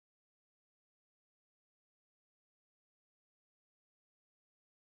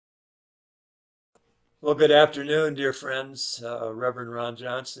Well, good afternoon, dear friends. Reverend Ron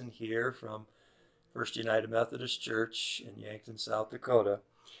Johnson here from First United Methodist Church in Yankton, South Dakota.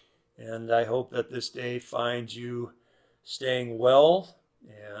 And I hope that this day finds you staying well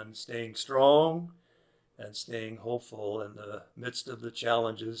and staying strong and staying hopeful in the midst of the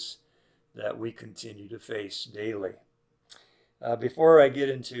challenges that we continue to face daily. Before I get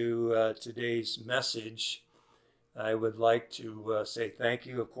into today's message, I would like to say thank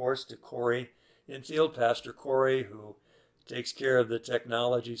you, of course, to Corey Infield, Pastor Corey, who takes care of the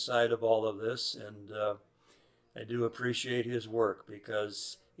technology side of all of this. And I do appreciate his work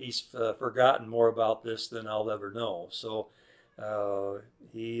because he's forgotten more about this than I'll ever know. So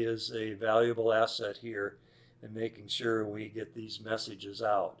he is a valuable asset here in making sure we get these messages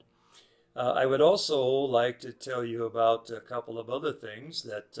out. I would also like to tell you about a couple of other things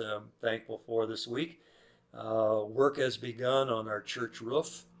that I'm thankful for this week. Work has begun on our church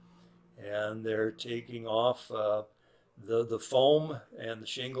roof, and they're taking off the foam and the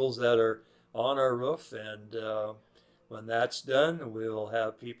shingles that are on our roof. And when that's done, we'll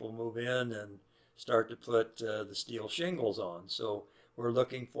have people move in and start to put the steel shingles on. So we're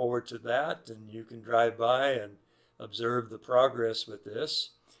looking forward to that, and you can drive by and observe the progress with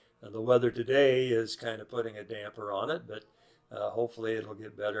this. The weather today is kind of putting a damper on it, but hopefully it'll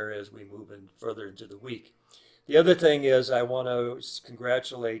get better as we move in further into the week. The other thing is I want to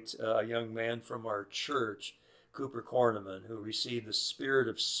congratulate a young man from our church, Cooper Corneman, who received the Spirit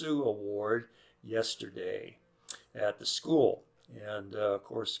of Sioux Award yesterday at the school. And of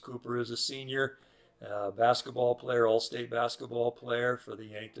course, Cooper is a senior basketball player, all-state basketball player for the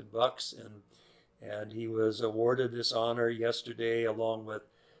Yankton Bucks, and he was awarded this honor yesterday along with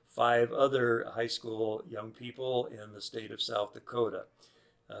 5 other high school young people in the state of South Dakota.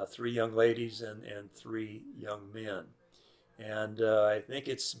 3 young ladies and 3 young men. And I think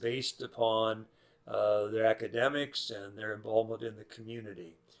it's based upon their academics and their involvement in the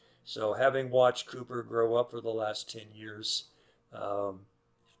community. So having watched Cooper grow up for the last 10 years,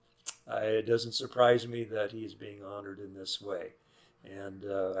 it doesn't surprise me that he's being honored in this way. And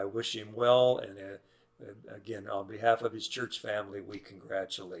I wish him well, and again, on behalf of his church family, we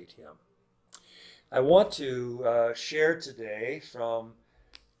congratulate him. I want to share today from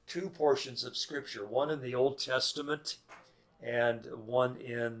 2 portions of Scripture, one in the Old Testament and one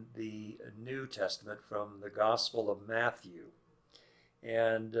in the New Testament from the Gospel of Matthew.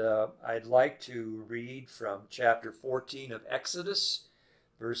 And I'd like to read from chapter 14 of Exodus,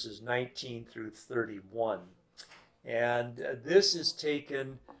 verses 19 through 31. And this is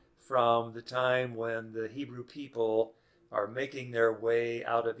taken from the time when the Hebrew people are making their way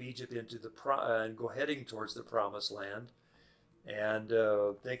out of Egypt into and heading towards the Promised Land, and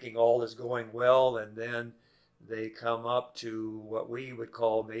thinking all is going well, and then they come up to what we would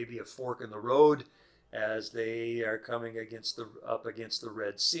call maybe a fork in the road as they are coming up against the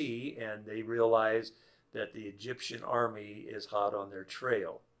Red Sea, and they realize that the Egyptian army is hot on their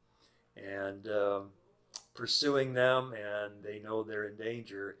trail and pursuing them, and they know they're in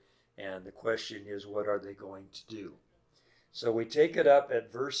danger, and the question is, what are they going to do? So we take it up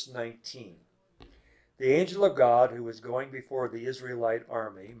at verse 19. The angel of God, who was going before the Israelite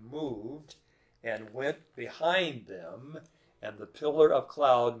army, moved and went behind them, and the pillar of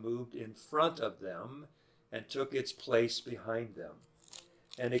cloud moved in front of them and took its place behind them.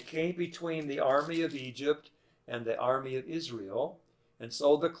 And it came between the army of Egypt and the army of Israel, and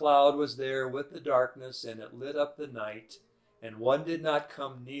so the cloud was there with the darkness, and it lit up the night, and one did not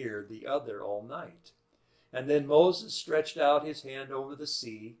come near the other all night. And then Moses stretched out his hand over the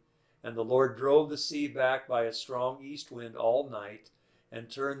sea, and the Lord drove the sea back by a strong east wind all night,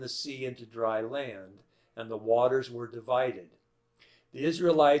 and turned the sea into dry land, and the waters were divided. The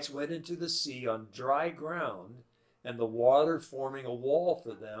Israelites went into the sea on dry ground, and the water forming a wall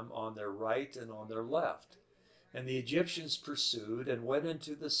for them on their right and on their left. And the Egyptians pursued and went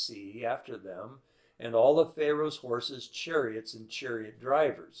into the sea after them, and all of Pharaoh's horses, chariots, and chariot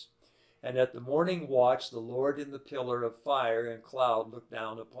drivers. And at the morning watch, the Lord in the pillar of fire and cloud looked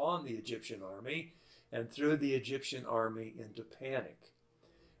down upon the Egyptian army and threw the Egyptian army into panic.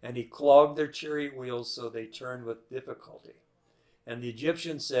 And he clogged their chariot wheels so they turned with difficulty. And the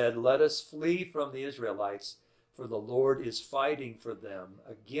Egyptians said, "Let us flee from the Israelites, for the Lord is fighting for them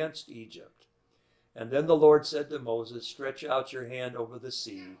against Egypt." And then the Lord said to Moses, "Stretch out your hand over the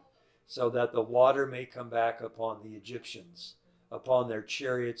sea, so that the water may come back upon the Egyptians, upon their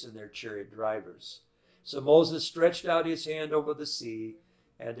chariots and their chariot drivers." So Moses stretched out his hand over the sea,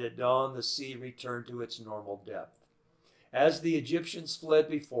 and at dawn the sea returned to its normal depth. As the Egyptians fled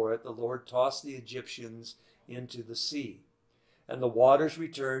before it, the Lord tossed the Egyptians into the sea. And the waters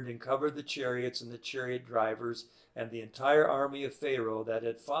returned and covered the chariots and the chariot drivers and the entire army of Pharaoh that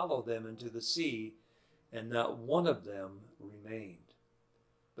had followed them into the sea, and not one of them remained.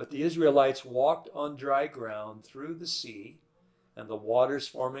 But the Israelites walked on dry ground through the sea, and the waters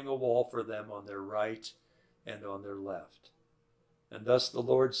forming a wall for them on their right and on their left. And thus the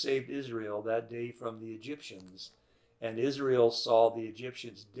Lord saved Israel that day from the Egyptians, and Israel saw the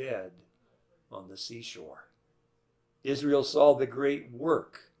Egyptians dead on the seashore. Israel saw the great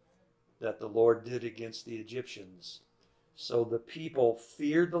work that the Lord did against the Egyptians. So the people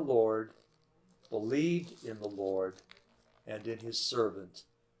feared the Lord, believed in the Lord, and in his servant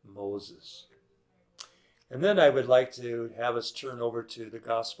Moses. And then I would like to have us turn over to the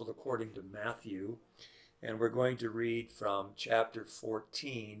Gospel according to Matthew, and we're going to read from chapter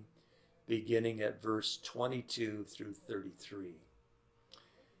 14, beginning at verse 22 through 33.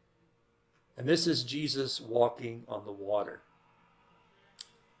 And this is Jesus walking on the water.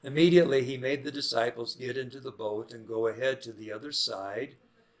 Immediately he made the disciples get into the boat and go ahead to the other side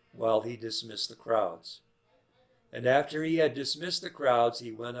while he dismissed the crowds. And after he had dismissed the crowds,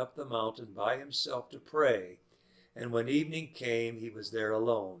 he went up the mountain by himself to pray. And when evening came, he was there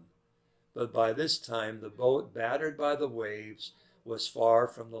alone. But by this time the boat, battered by the waves, was far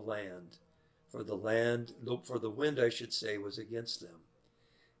from the land, for the wind, was against them.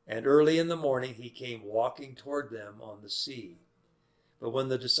 And early in the morning he came walking toward them on the sea. But when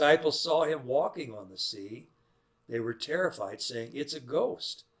the disciples saw him walking on the sea, they were terrified, saying, "It's a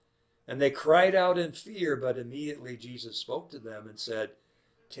ghost." And they cried out in fear, but immediately Jesus spoke to them and said,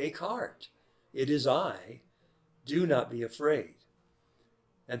 "Take heart, it is I. Do not be afraid."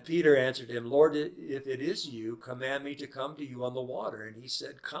 And Peter answered him, "Lord, if it is you, command me to come to you on the water." And he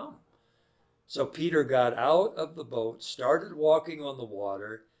said, "Come." So Peter got out of the boat, started walking on the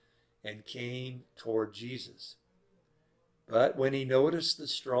water, and came toward Jesus. But when he noticed the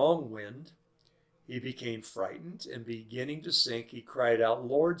strong wind, he became frightened, and beginning to sink, he cried out,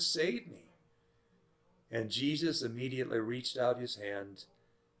 "Lord, save me." And Jesus immediately reached out his hand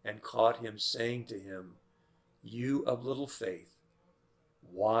and caught him, saying to him, "You of little faith,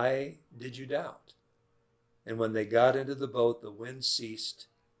 why did you doubt?" And when they got into the boat, the wind ceased,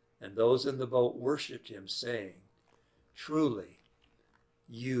 and those in the boat worshipped him, saying, "Truly,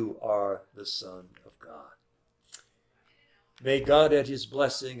 you are the Son of God." May God add his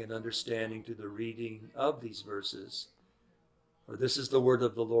blessing and understanding to the reading of these verses, for this is the word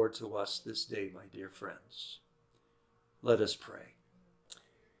of the Lord to us this day, my dear friends. Let us pray.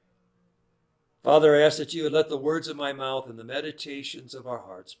 Father, I ask that you would let the words of my mouth and the meditations of our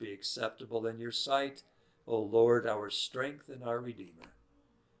hearts be acceptable in your sight, O Lord, our strength and our Redeemer.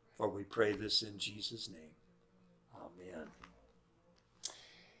 For we pray this in Jesus' name. Amen.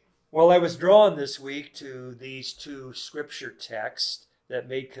 Well, I was drawn this week to these two scripture texts that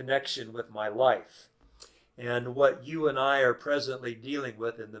made connection with my life and what you and I are presently dealing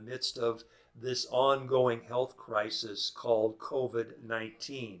with in the midst of this ongoing health crisis called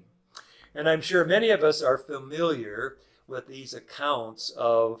COVID-19. And I'm sure many of us are familiar with these accounts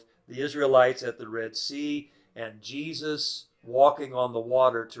of the Israelites at the Red Sea and Jesus walking on the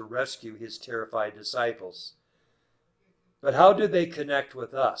water to rescue his terrified disciples. But how do they connect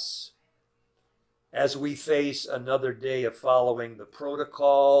with us as we face another day of following the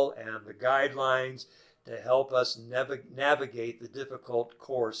protocol and the guidelines to help us navigate the difficult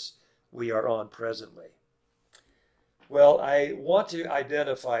course we are on presently? Well, I want to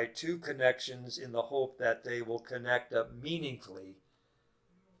identify two connections in the hope that they will connect up meaningfully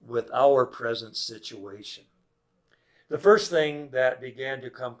with our present situation. The first thing that began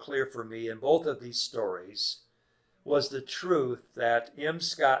to come clear for me in both of these stories was the truth that M.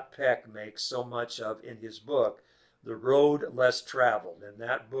 Scott Peck makes so much of in his book, The Road Less Traveled. And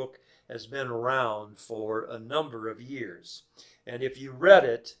that book has been around for a number of years. And if you read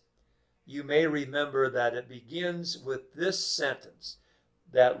it, you may remember that it begins with this sentence,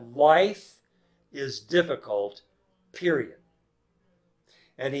 that life is difficult, period.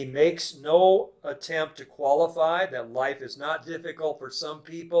 And he makes no attempt to qualify that life is not difficult for some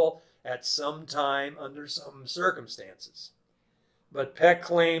people at some time under some circumstances. But Peck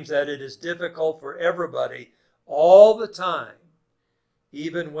claims that it is difficult for everybody all the time,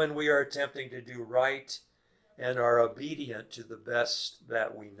 even when we are attempting to do right and are obedient to the best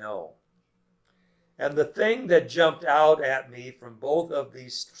that we know. And the thing that jumped out at me from both of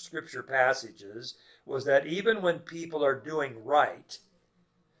these scripture passages was that even when people are doing right,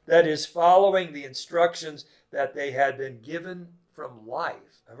 that is, following the instructions that they had been given from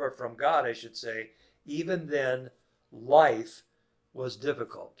life, or from God, I should say, even then life was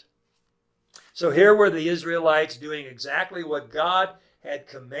difficult. So here were the Israelites doing exactly what God had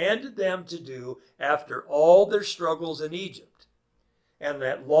commanded them to do after all their struggles in Egypt. And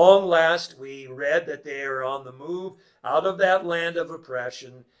at long last, we read that they are on the move out of that land of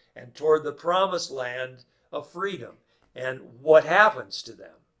oppression and toward the promised land of freedom. And what happens to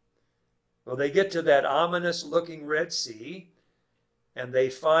them? Well, they get to that ominous-looking Red Sea, and they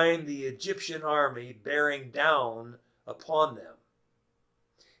find the Egyptian army bearing down upon them.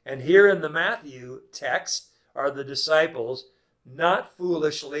 And here in the Matthew text are the disciples not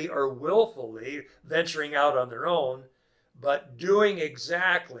foolishly or willfully venturing out on their own, but doing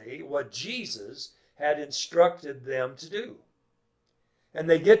exactly what Jesus had instructed them to do. And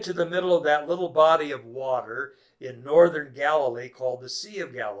they get to the middle of that little body of water in northern Galilee called the Sea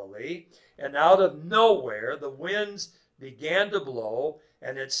of Galilee, and out of nowhere the winds began to blow,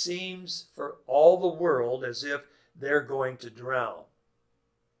 and it seems for all the world as if they're going to drown.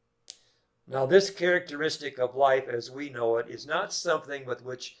 Now, this characteristic of life as we know it is not something with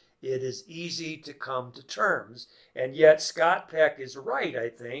which it is easy to come to terms, and yet Scott Peck is right, I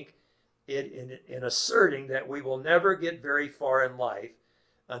think, in asserting that we will never get very far in life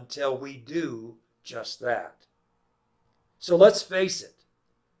until we do just that. So let's face it.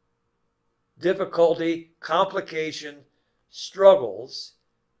 Difficulty, complication, struggles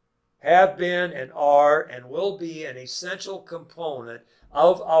have been and are and will be an essential component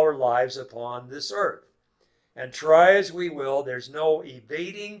of our lives upon this earth. And try as we will, there's no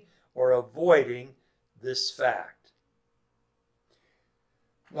evading or avoiding this fact.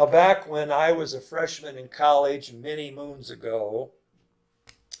 Now, back when I was a freshman in college many moons ago,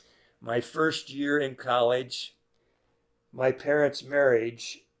 my first year in college, my parents'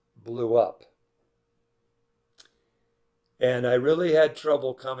 marriage blew up. And I really had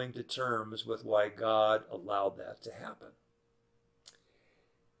trouble coming to terms with why God allowed that to happen.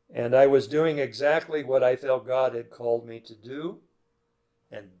 And I was doing exactly what I felt God had called me to do.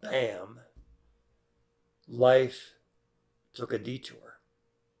 And bam, life took a detour.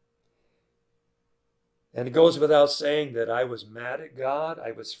 And it goes without saying that I was mad at God,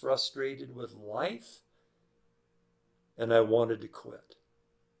 I was frustrated with life, and I wanted to quit.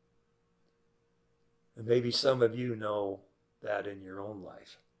 And maybe some of you know that in your own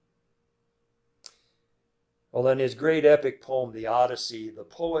life. Well, in his great epic poem, The Odyssey, the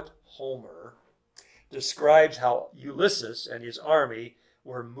poet Homer describes how Ulysses and his army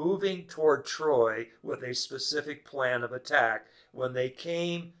were moving toward Troy with a specific plan of attack when they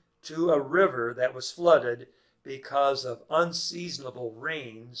came to a river that was flooded because of unseasonable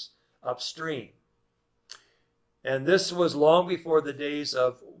rains upstream. And this was long before the days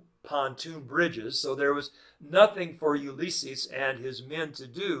of pontoon bridges, so there was nothing for Ulysses and his men to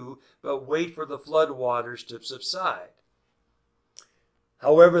do but wait for the floodwaters to subside.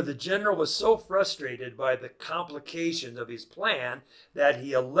 However, the general was so frustrated by the complications of his plan that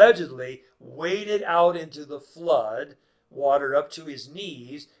he allegedly waded out into the flood water up to his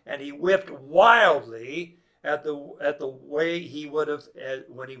knees, and he whipped wildly at the way he would have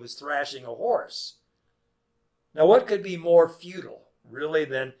when he was thrashing a horse. Now, what could be more futile, really,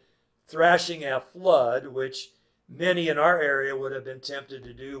 than thrashing a flood, which many in our area would have been tempted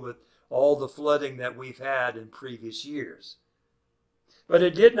to do with all the flooding that we've had in previous years? But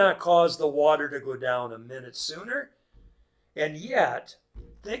it did not cause the water to go down a minute sooner. And yet,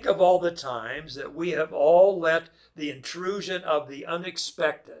 think of all the times that we have all let the intrusion of the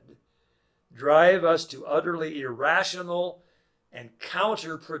unexpected drive us to utterly irrational and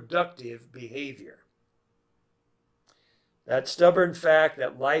counterproductive behavior. That stubborn fact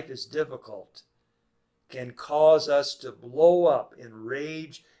that life is difficult can cause us to blow up in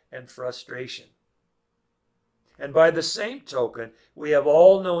rage and frustration. And by the same token, we have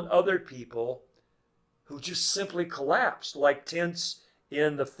all known other people who just simply collapsed like tents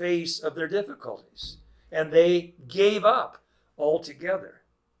in the face of their difficulties, and they gave up altogether.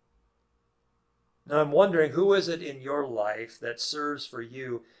 Now, I'm wondering, who is it in your life that serves for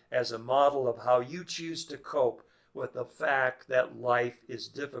you as a model of how you choose to cope with the fact that life is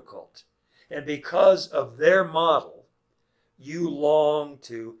difficult? And because of their model, you long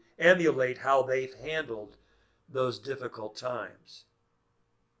to emulate how they've handled those difficult times.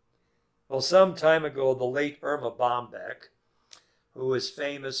 Well, some time ago, the late Irma Bombeck, who is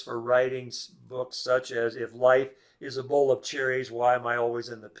famous for writing books such as If Life is a Bowl of Cherries, Why Am I Always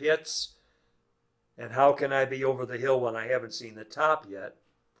in the Pits? And How Can I Be Over the Hill When I Haven't Seen the Top Yet?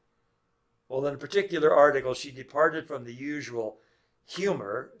 Well, in a particular article, she departed from the usual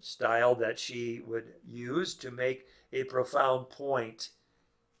humor style that she would use to make a profound point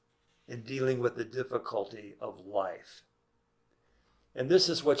in dealing with the difficulty of life. And this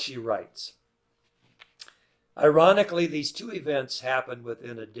is what she writes. Ironically, these two events happened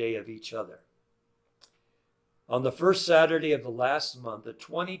within a day of each other. On the first Saturday of the last month, a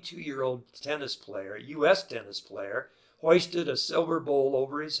 22-year-old tennis player, U.S. tennis player, hoisted a silver bowl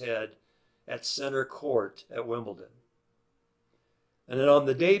over his head at center court at Wimbledon. And then on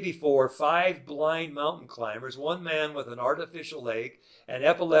the day before, 5 blind mountain climbers, 1 man with an artificial leg, an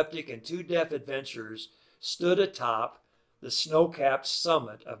epileptic, and 2 deaf adventurers stood atop the snow-capped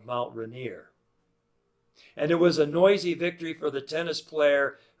summit of Mount Rainier. And it was a noisy victory for the tennis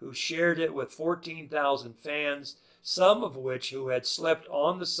player who shared it with 14,000 fans, some of which who had slept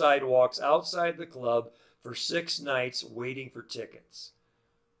on the sidewalks outside the club for 6 nights waiting for tickets.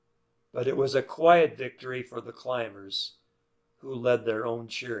 But it was a quiet victory for the climbers who led their own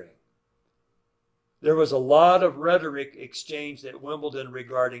cheering. There was a lot of rhetoric exchanged at Wimbledon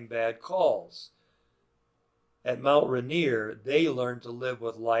regarding bad calls. At Mount Rainier, they learned to live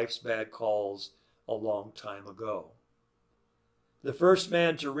with life's bad calls a long time ago. The first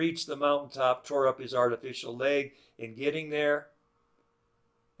man to reach the mountaintop tore up his artificial leg in getting there.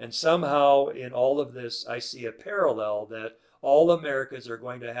 And somehow in all of this, I see a parallel that all Americans are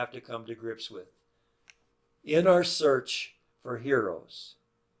going to have to come to grips with. In our search for heroes,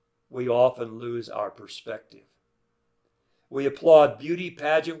 we often lose our perspective. We applaud beauty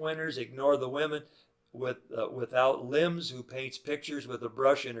pageant winners, ignore the women without limbs who paints pictures with a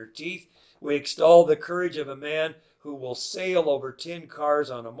brush in her teeth. We extol the courage of a man who will sail over 10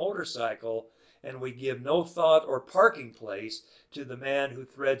 cars on a motorcycle, and we give no thought or parking place to the man who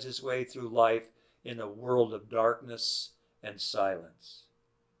threads his way through life in a world of darkness and silence.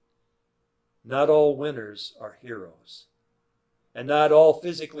 Not all winners are heroes, and not all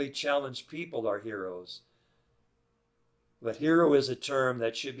physically challenged people are heroes. But hero is a term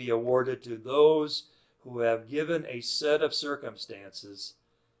that should be awarded to those who have, given a set of circumstances,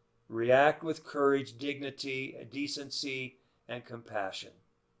 react with courage, dignity, decency, and compassion.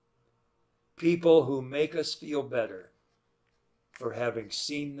 People who make us feel better for having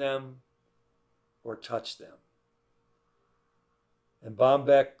seen them or touched them. And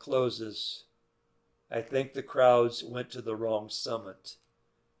Bombeck closes, I think the crowds went to the wrong summit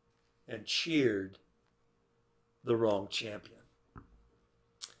and cheered the wrong champion.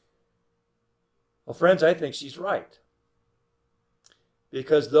 Well, friends, I think she's right.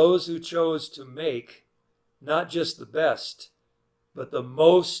 Because those who chose to make not just the best, but the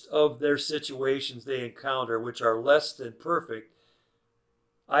most of their situations they encounter, which are less than perfect,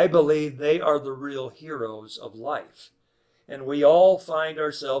 I believe they are the real heroes of life. And we all find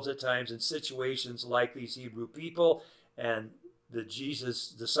ourselves at times in situations like these Hebrew people and the Jesus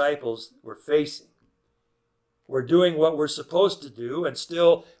disciples were facing. We're doing what we're supposed to do, and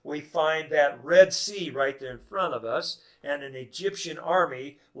still we find that Red Sea right there in front of us and an Egyptian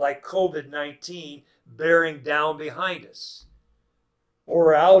army like COVID-19 bearing down behind us. Or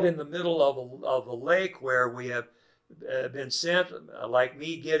we're out in the middle of a lake where we have been sent, like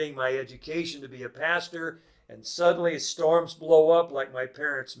me getting my education to be a pastor, and suddenly storms blow up like my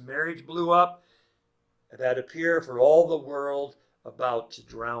parents' marriage blew up, that appear for all the world about to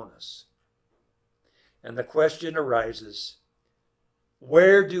drown us. And the question arises,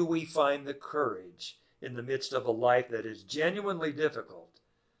 where do we find the courage in the midst of a life that is genuinely difficult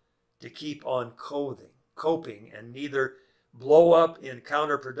to keep on coping and neither blow up in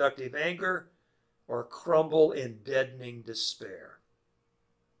counterproductive anger or crumble in deadening despair?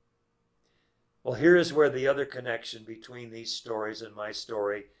 Well, here is where the other connection between these stories and my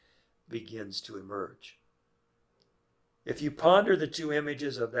story begins to emerge. If you ponder the two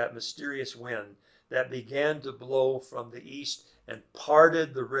images of that mysterious wind that began to blow from the east and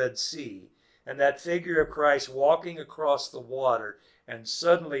parted the Red Sea, and that figure of Christ walking across the water, and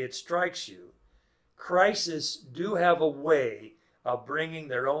suddenly it strikes you, crises do have a way of bringing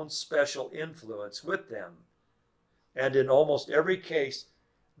their own special influence with them. And in almost every case,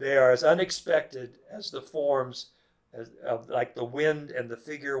 they are as unexpected as the forms of like the wind and the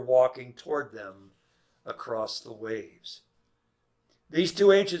figure walking toward them across the waves. These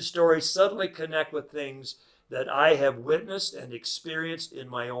two ancient stories suddenly connect with things that I have witnessed and experienced in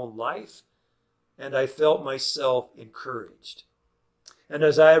my own life, and I felt myself encouraged. And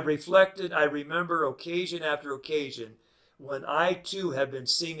as I have reflected, I remember occasion after occasion when I too have been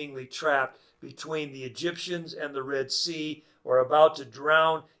seemingly trapped between the Egyptians and the Red Sea, or about to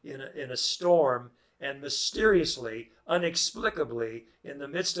drown in a storm, and mysteriously, inexplicably, in the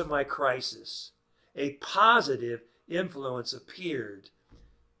midst of my crisis, a positive influence appeared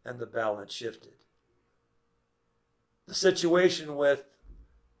and the balance shifted. The situation with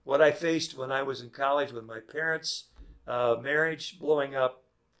what I faced when I was in college with my parents' marriage blowing up,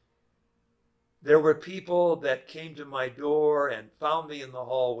 There were people that came to my door and found me in the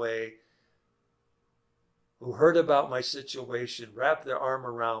hallway who heard about my situation, wrapped their arm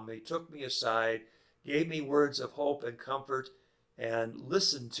around me, took me aside, gave me words of hope and comfort, and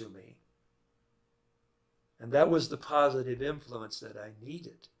listened to me. And that was the positive influence that I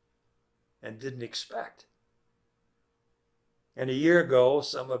needed and didn't expect. And a year ago,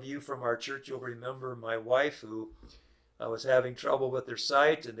 some of you from our church, you'll remember my wife who was having trouble with her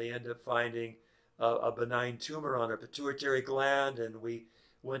sight, and they ended up finding a benign tumor on her pituitary gland, and we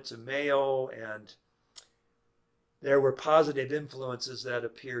went to Mayo, and there were positive influences that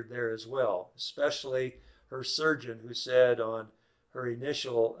appeared there as well, especially her surgeon, who said on her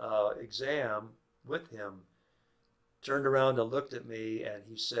initial exam with him, turned around and looked at me, and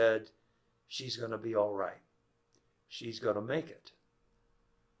he said, "She's going to be all right. She's going to make it."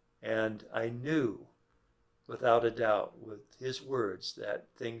 And I knew without a doubt with his words that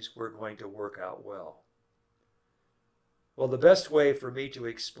things were going to work out well. Well, the best way for me to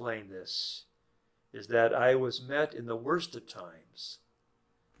explain this is that I was met in the worst of times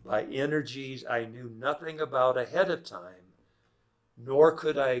by energies I knew nothing about ahead of time, nor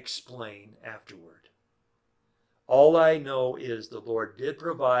could I explain afterward. All I know is the Lord did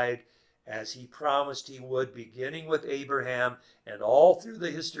provide as he promised he would, beginning with Abraham and all through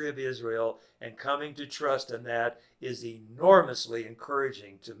the history of Israel, and coming to trust in that is enormously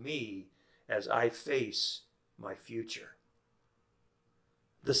encouraging to me as I face my future.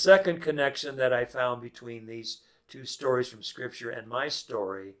 The second connection that I found between these two stories from Scripture and my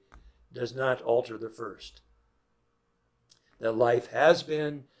story does not alter the first. That life has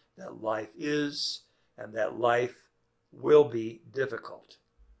been, that life is, and that life will be difficult.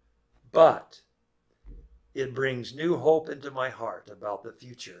 But it brings new hope into my heart about the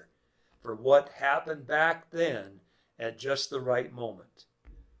future for what happened back then at just the right moment.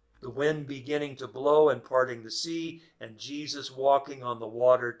 The wind beginning to blow and parting the sea, and Jesus walking on the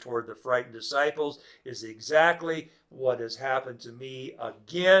water toward the frightened disciples is exactly what has happened to me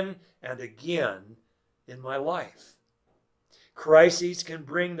again and again in my life. Crises can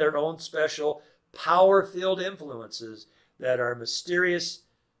bring their own special power-filled influences that are mysterious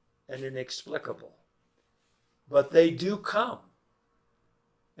and inexplicable. But they do come,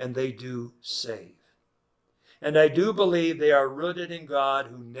 and they do save. And I do believe they are rooted in God,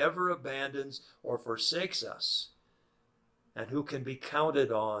 who never abandons or forsakes us, and who can be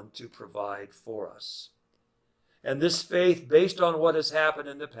counted on to provide for us. And this faith, based on what has happened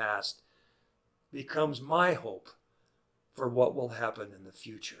in the past, becomes my hope for what will happen in the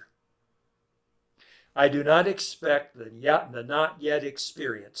future. I do not expect the not yet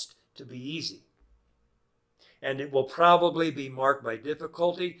experienced to be easy. And it will probably be marked by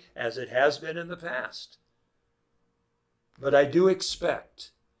difficulty, as it has been in the past. But I do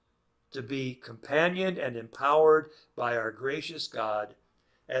expect to be companioned and empowered by our gracious God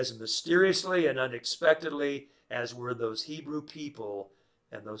as mysteriously and unexpectedly as were those Hebrew people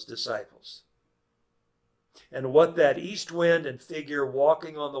and those disciples. And what that east wind and figure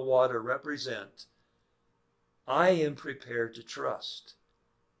walking on the water represent, I am prepared to trust.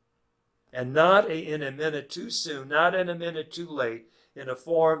 And not in a minute too soon, not in a minute too late, in a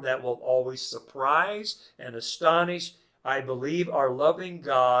form that will always surprise and astonish. I believe our loving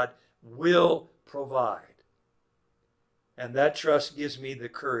God will provide. And that trust gives me the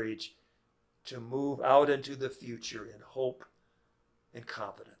courage to move out into the future in hope and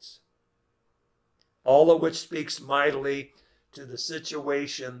confidence. All of which speaks mightily to the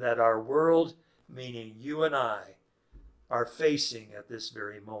situation that our world, meaning you and I, are facing at this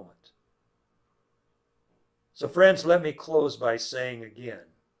very moment. So friends, let me close by saying again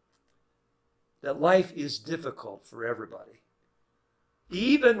that life is difficult for everybody.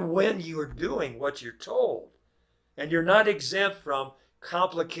 Even when you are doing what you're told, and you're not exempt from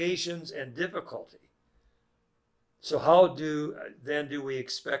complications and difficulty. So how do we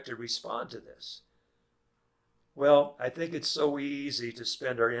expect to respond to this? Well, I think it's so easy to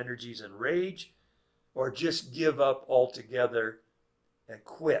spend our energies in rage or just give up altogether and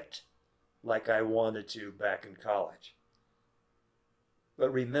quit like I wanted to back in college.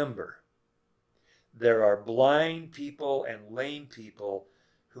 But remember, there are blind people and lame people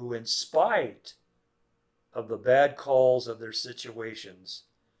who, in spite of the bad calls of their situations,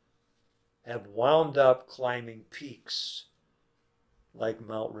 have wound up climbing peaks like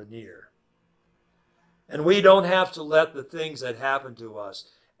Mount Rainier. And we don't have to let the things that happen to us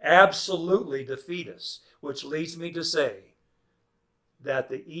absolutely defeat us, which leads me to say that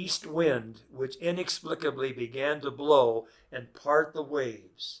the east wind, which inexplicably began to blow and part the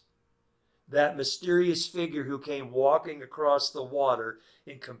waves, that mysterious figure who came walking across the water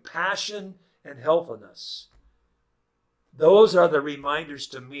in compassion and healthfulness. Those are the reminders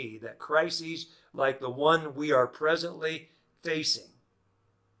to me that crises like the one we are presently facing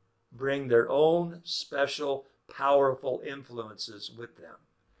bring their own special, powerful influences with them.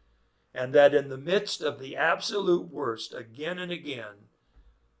 And that in the midst of the absolute worst, again and again,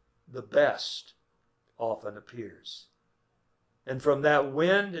 the best often appears. And from that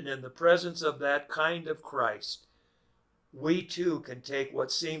wind and in the presence of that kind of Christ, we too can take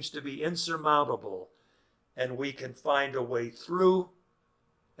what seems to be insurmountable and we can find a way through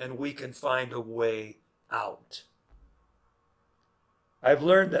and we can find a way out. I've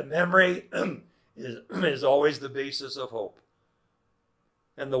learned that memory is always the basis of hope.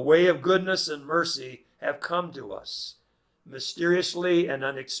 And the way of goodness and mercy have come to us mysteriously and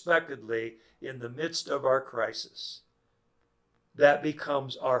unexpectedly in the midst of our crisis. That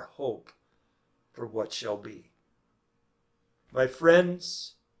becomes our hope for what shall be. My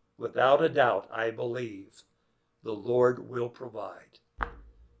friends, without a doubt, I believe the Lord will provide.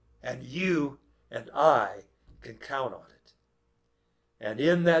 And you and I can count on it. And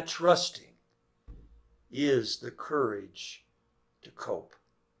in that trusting is the courage to cope.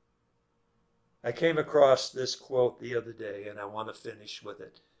 I came across this quote the other day, and I want to finish with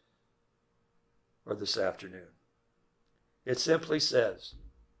it for this afternoon. It simply says,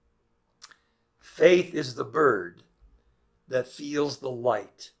 "Faith is the bird that feels the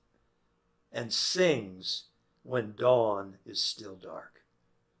light and sings when dawn is still dark."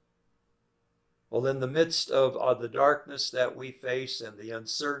 Well, in the midst of the darkness that we face and the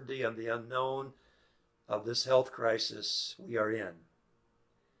uncertainty and the unknown of this health crisis we are in,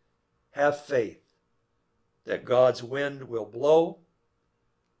 have faith that God's wind will blow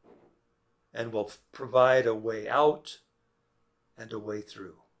and will provide a way out and a way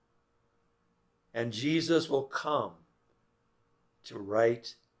through. And Jesus will come to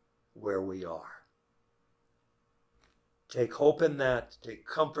right where we are. Take hope in that. Take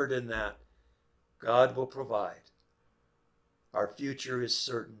comfort in that. God will provide. Our future is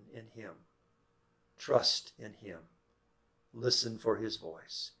certain in Him. Trust in Him. Listen for His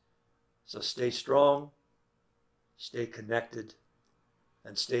voice. So stay strong, stay connected,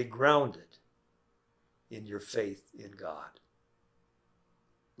 and stay grounded in your faith in God.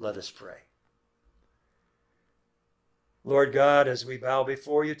 Let us pray. Lord God, as we bow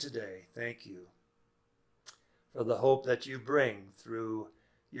before you today, thank you for the hope that you bring through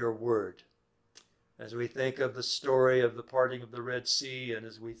your word. As we think of the story of the parting of the Red Sea, and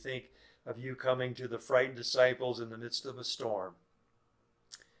as we think of you coming to the frightened disciples in the midst of a storm,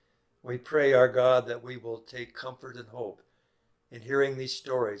 we pray, our God, that we will take comfort and hope in hearing these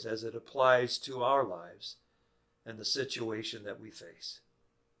stories as it applies to our lives and the situation that we face.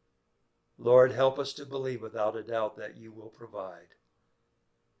 Lord, help us to believe without a doubt that you will provide.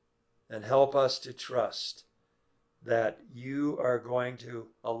 And help us to trust that you are going to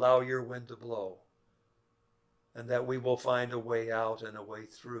allow your wind to blow, and that we will find a way out and a way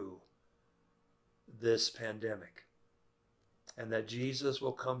through this pandemic, and that Jesus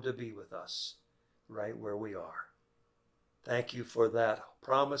will come to be with us right where we are. Thank you for that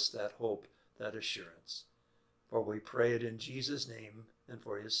promise, that hope, that assurance. For we pray it in Jesus' name and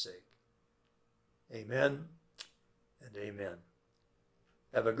for his sake. Amen and amen.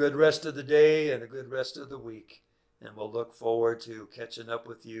 Have a good rest of the day and a good rest of the week, and we'll look forward to catching up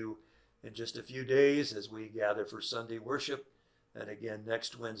with you in just a few days as we gather for Sunday worship, and again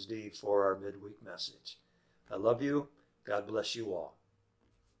next Wednesday for our midweek message. I love you. God bless you all.